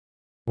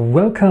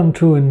Welcome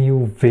to a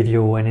new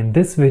video, and in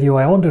this video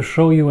I want to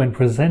show you and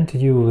present to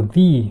you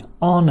the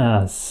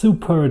Honor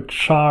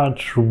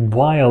Supercharge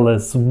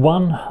Wireless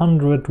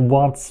 100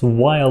 watts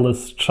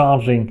wireless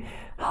charging.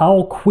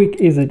 How quick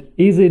is it?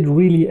 Is it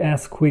really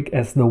as quick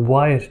as the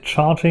wired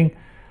charging?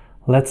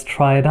 Let's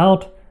try it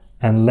out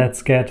and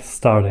let's get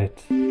started.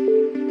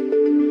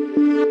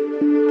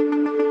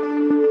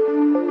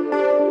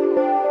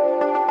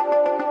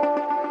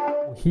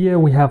 Here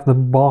we have the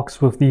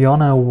box with the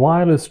Honor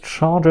wireless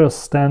charger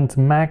stand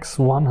max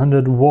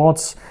 100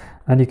 watts,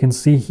 and you can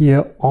see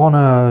here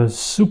Honor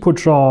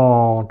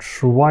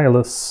Supercharge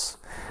wireless,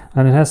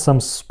 and it has some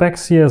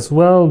specs here as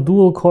well: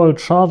 dual coil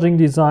charging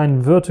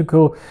design,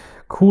 vertical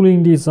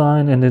cooling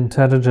design, and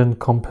intelligent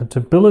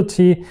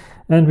compatibility.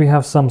 And we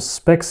have some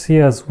specs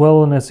here as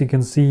well, and as you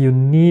can see you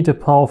need a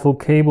powerful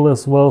cable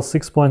as well,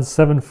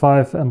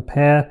 6.75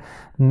 ampere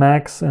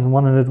max and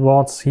 100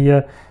 watts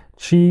here.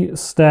 Qi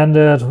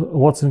standard,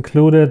 what's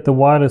included: the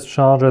wireless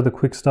charger, the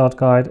quick start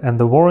guide, and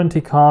the warranty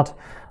card.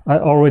 I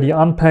already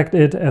unpacked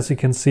it, as you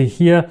can see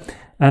here,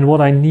 and what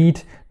I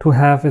need to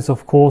have is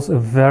of course a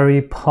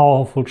very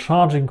powerful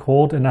charging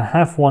cord, and I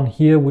have one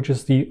here, which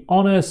is the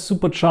Honor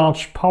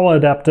Supercharge power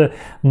adapter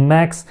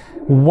max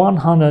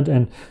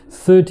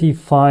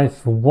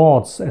 135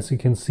 watts, as you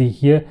can see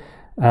here.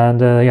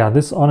 And yeah,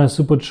 this Honor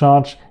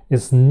Supercharge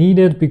is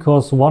needed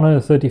because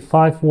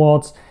 135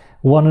 watts,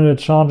 100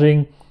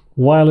 charging,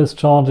 wireless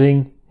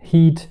charging,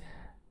 heat,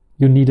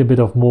 you need a bit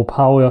of more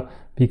power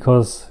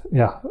because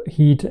yeah,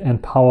 heat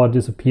and power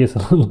disappears a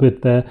little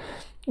bit there,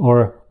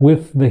 or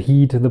with the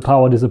heat the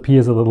power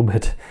disappears a little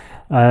bit,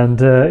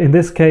 and in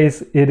this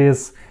case it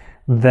is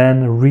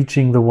then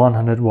reaching the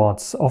 100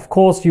 watts. Of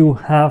course you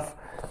have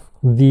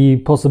the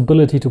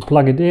possibility to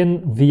plug it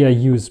in via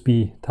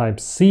USB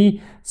Type-C,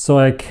 so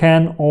I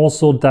can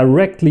also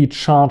directly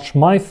charge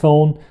my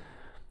phone,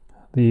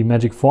 the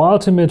Magic 4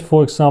 Ultimate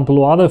for example,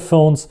 or other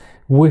phones,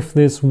 with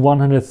this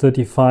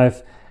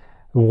 135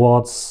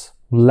 watts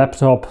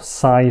laptop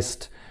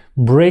sized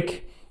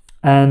brick.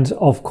 And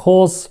of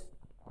course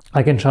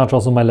I can charge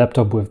also my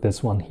laptop with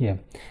this one here.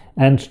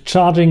 And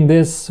charging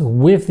this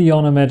with the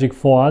Honor Magic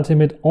 4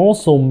 Ultimate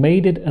also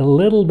made it a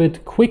little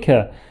bit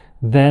quicker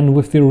than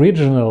with the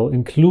original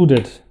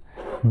included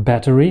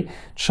battery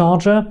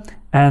charger.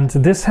 And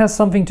this has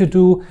something to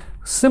do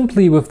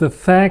simply with the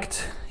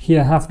fact,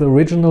 here I have the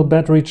original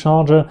battery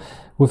charger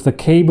with the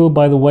cable.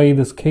 By the way,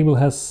 this cable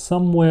has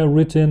somewhere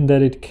written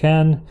that it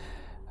can,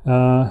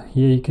 here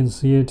you can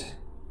see it,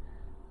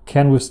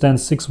 can withstand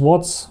 6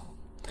 watts.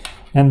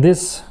 And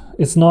this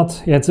is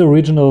not, yeah, it's the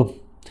original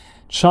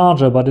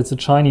charger, but it's a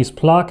Chinese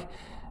plug.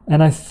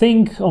 And I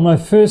think on my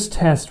first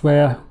test,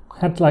 where I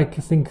had like,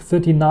 I think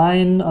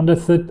 39 under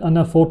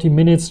 40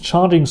 minutes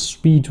charging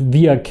speed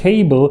via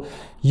cable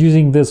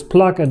using this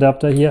plug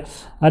adapter here,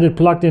 I had it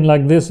plugged in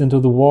like this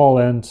into the wall,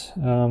 and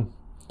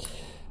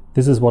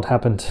this is what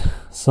happened.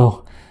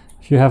 So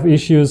if you have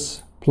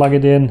issues, plug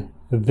it in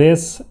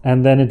this,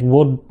 and then it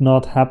would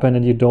not happen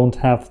and you don't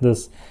have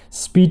this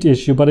speed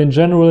issue. But in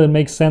general it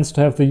makes sense to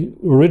have the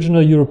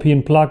original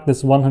European plug.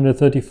 This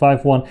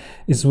 135 one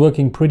is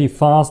working pretty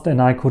fast,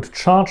 and I could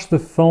charge the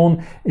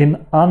phone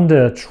in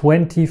under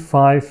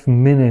 25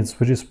 minutes,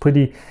 which is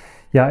pretty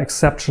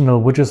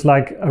exceptional, which is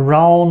like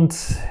around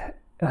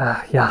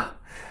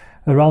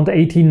around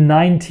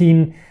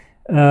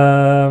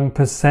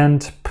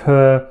 18-19%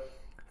 per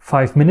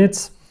 5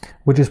 minutes,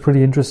 which is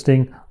pretty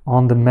interesting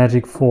on the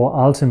Magic 4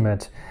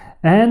 Ultimate.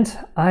 And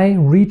I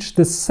reached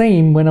the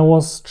same when I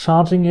was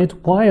charging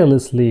it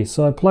wirelessly.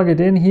 So I plug it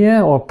in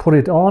here or put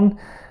it on,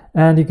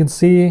 and you can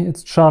see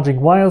it's charging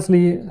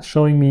wirelessly,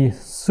 showing me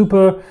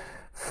super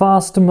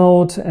fast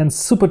mode and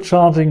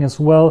supercharging as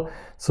well.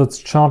 So it's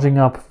charging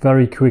up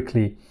very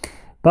quickly.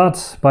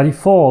 But by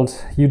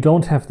default, you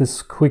don't have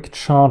this quick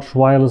charge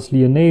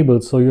wirelessly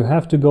enabled. So you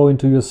have to go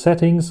into your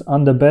settings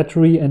under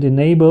battery and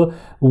enable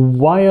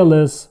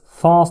wireless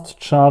fast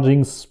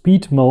charging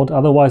speed mode.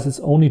 Otherwise, it's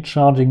only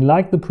charging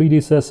like the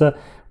predecessor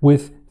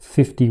with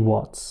 50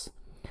 watts.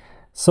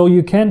 So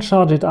you can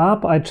charge it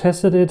up. I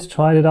tested it,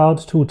 tried it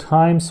out 2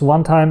 times.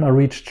 One time I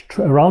reached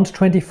around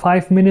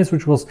 25 minutes,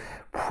 which was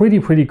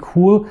pretty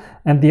cool.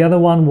 And the other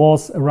one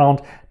was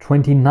around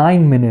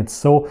 29 minutes.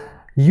 So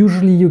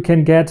usually you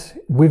can get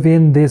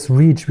within this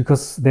reach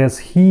because there's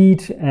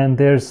heat and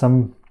there's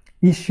some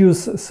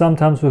issues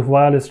sometimes with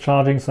wireless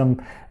charging, some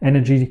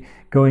energy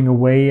going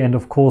away, and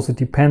of course it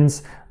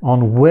depends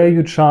on where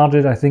you charge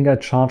it. I think I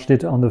charged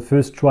it on the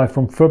first try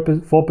from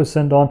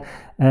 4% on,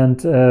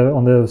 and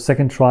on the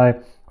second try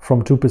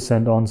from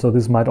 2% on, so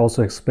this might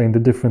also explain the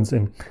difference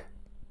in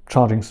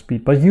charging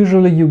speed. But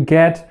usually you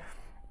get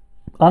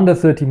under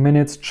 30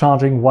 minutes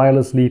charging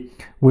wirelessly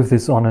with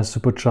this Honor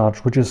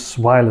Supercharge, which is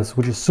wireless,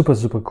 which is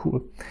super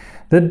cool.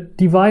 The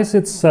device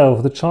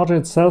itself, the charger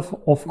itself,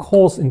 of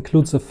course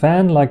includes a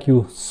fan like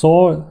you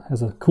saw,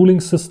 as a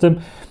cooling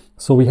system.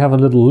 So we have a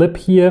little lip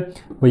here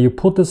where you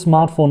put the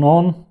smartphone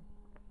on,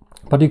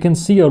 but you can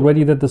see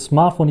already that the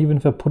smartphone, even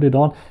if I put it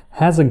on,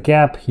 has a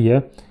gap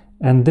here,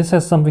 and this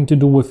has something to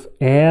do with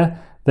air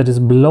that is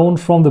blown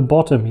from the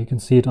bottom, you can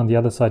see it on the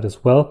other side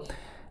as well,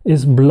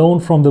 is blown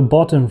from the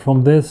bottom,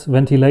 from this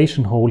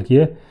ventilation hole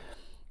here.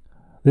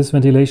 This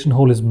ventilation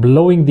hole is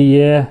blowing the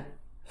air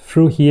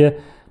through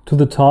here to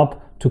the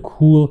top to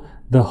cool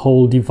the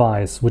whole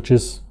device, which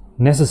is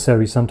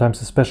necessary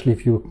sometimes, especially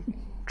if you're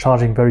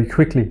charging very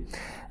quickly.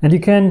 And you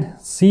can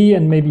see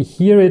and maybe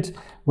hear it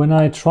when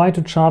I try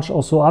to charge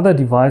also other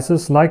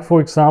devices, like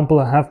for example,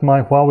 I have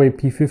my Huawei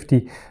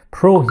P50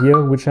 Pro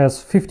here, which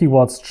has 50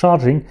 watts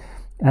charging.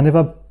 And if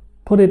I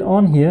put it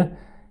on here,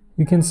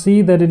 you can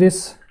see that it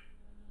is,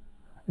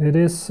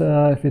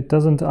 if it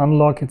doesn't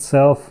unlock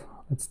itself,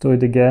 let's do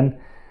it again.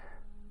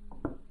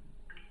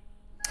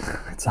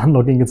 It's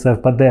unlocking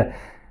itself, but there.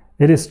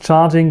 It is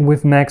charging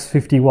with max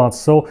 50 watts.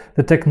 So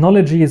the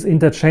technology is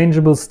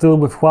interchangeable still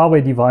with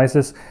Huawei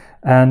devices.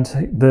 And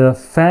the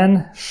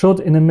fan should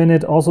in a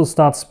minute also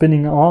start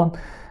spinning on,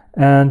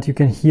 and you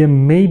can hear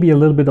maybe a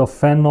little bit of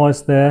fan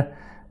noise there,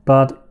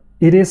 but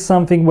it is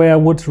something where I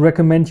would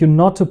recommend you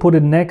not to put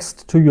it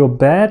next to your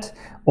bed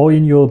or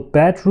in your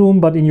bedroom,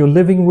 but in your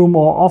living room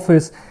or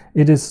office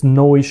it is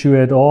no issue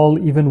at all.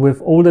 Even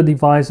with older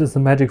devices, the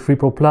Magic 3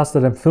 Pro Plus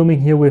that I'm filming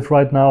here with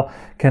right now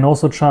can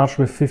also charge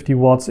with 50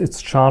 watts.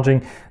 It's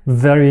charging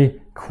very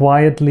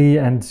quietly,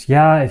 and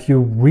yeah, if you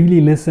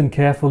really listen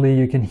carefully,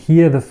 you can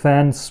hear the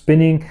fan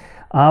spinning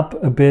up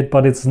a bit,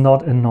 but it's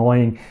not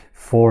annoying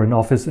for an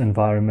office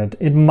environment.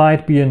 It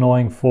might be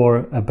annoying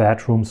for a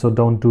bedroom, so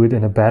don't do it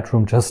in a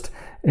bedroom, just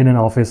in an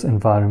office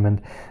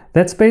environment.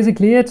 That's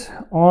basically it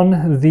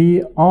on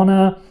the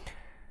Honor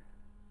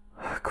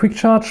Quick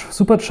Charge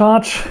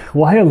Supercharge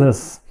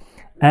Wireless.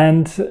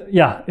 And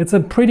yeah, it's a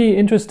pretty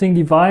interesting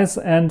device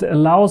and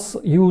allows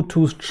you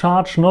to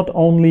charge not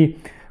only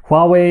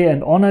Huawei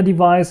and Honor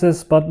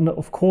devices, but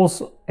of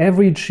course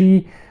every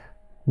Qi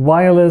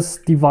wireless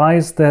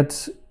device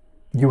that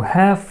you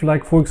have.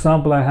 Like for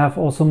example, I have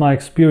also my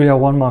Xperia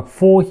 1 Mark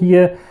IV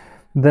here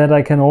that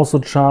I can also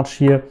charge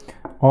here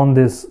on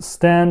this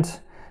stand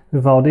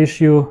without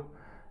issue.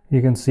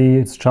 You can see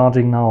it's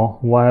charging now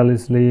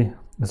wirelessly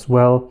as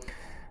well.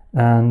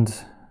 And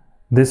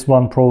this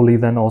one probably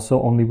then also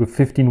only with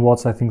 15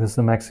 watts. I think this is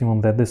the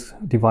maximum that this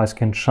device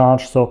can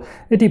charge. So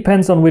it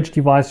depends on which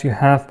device you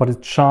have, but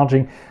it's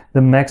charging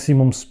the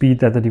maximum speed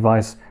that the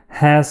device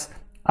has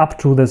up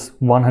to this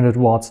 100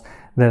 watts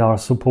that are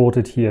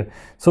supported here.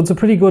 So it's a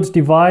pretty good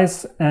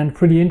device and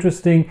pretty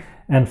interesting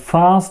and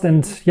fast,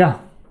 and yeah,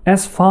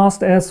 as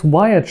fast as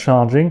wired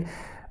charging,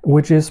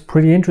 which is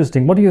pretty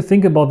interesting. What do you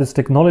think about this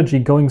technology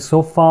going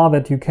so far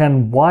that you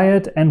can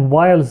wired and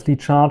wirelessly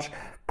charge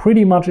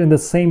pretty much in the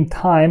same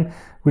time,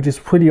 which is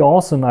pretty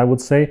awesome, I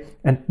would say,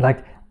 and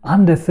like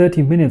under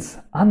 30 minutes,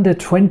 under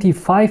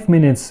 25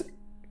 minutes,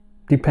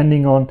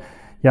 depending on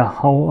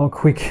how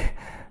quick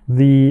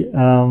the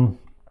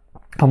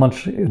how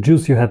much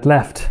juice you had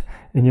left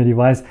in your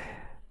device.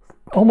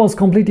 Almost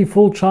completely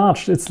full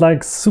charged. It's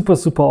like super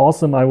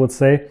awesome, I would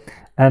say.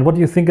 And what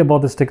do you think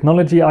about this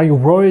technology? Are you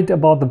worried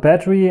about the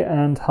battery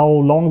and how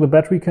long the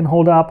battery can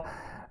hold up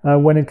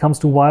when it comes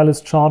to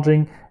wireless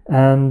charging?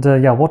 And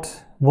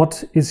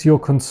what is your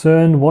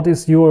concern? What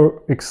is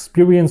your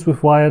experience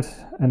with wired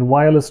and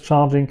wireless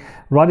charging?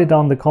 Write it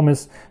down in the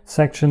comments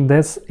section.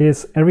 This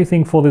is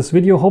everything for this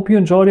video. Hope you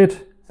enjoyed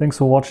it. Thanks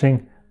for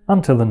watching.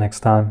 Until the next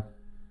time.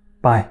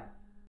 Bye.